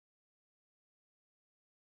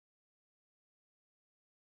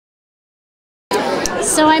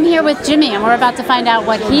So I'm here with Jimmy, and we're about to find out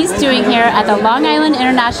what he's doing here at the Long Island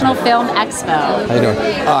International Film Expo. How you doing?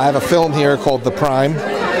 I have a film here called The Prime.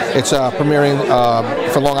 It's premiering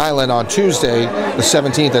for Long Island on Tuesday, the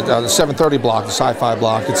 17th at the 7:30 block, the sci-fi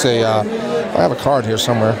block. It's a, I have a card here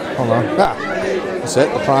somewhere. Hold on. That's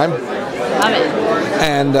it, The Prime. Love it.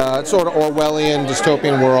 And it's sort of Orwellian,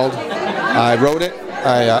 dystopian world. I wrote it,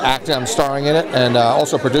 I acted, I'm starring in it, and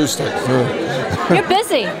also produced it. You're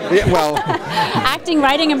busy. Yeah, well, acting,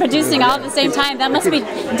 writing, and producing all at the same time. That must be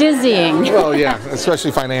dizzying. Well, yeah,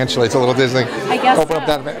 especially financially, it's a little dizzying. I guess Open up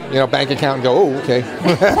that bank account and go, oh, okay.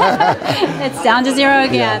 It's down to zero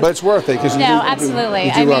again. Yeah, but it's worth it because absolutely.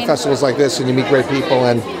 You do festivals like this and you meet great people,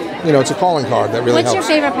 and it's a calling card that really helps. What's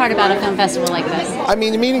your favorite part about a film festival like this? I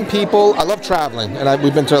mean, meeting people. I love traveling, and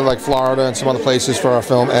we've been to like Florida and some other places for our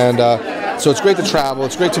film, and so it's great to travel.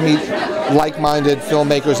 It's great to meet like-minded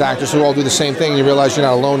filmmakers, actors who all do the same thing. You realize you're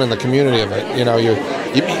not alone in the community of it.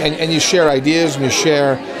 And you share ideas and you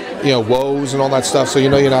share, woes and all that stuff. So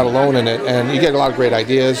you're not alone in it, and you get a lot of great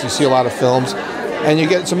ideas. You see a lot of films, and you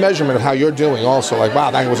get some measurement of how you're doing. Also, like,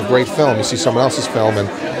 wow, that was a great film. You see someone else's film, and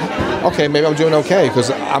okay, maybe I'm doing okay because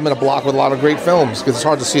I'm in a block with a lot of great films. Because it's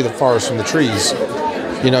hard to see the forest from the trees.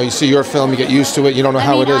 You see your film, you get used to it. You don't know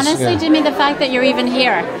how it is. Honestly, Jimmy, the fact that you're even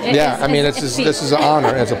here. This is an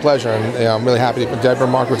honor. It's a pleasure, and I'm really happy. Deborah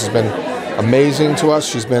Markowitz has been amazing to us.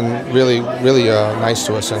 She's been really, really nice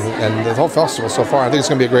to us, and the whole festival so far. I think it's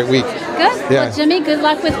going to be a great week. Good. Yeah. Well, Jimmy, good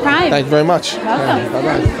luck with Prime. Thank you very much. Welcome.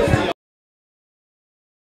 Bye-bye.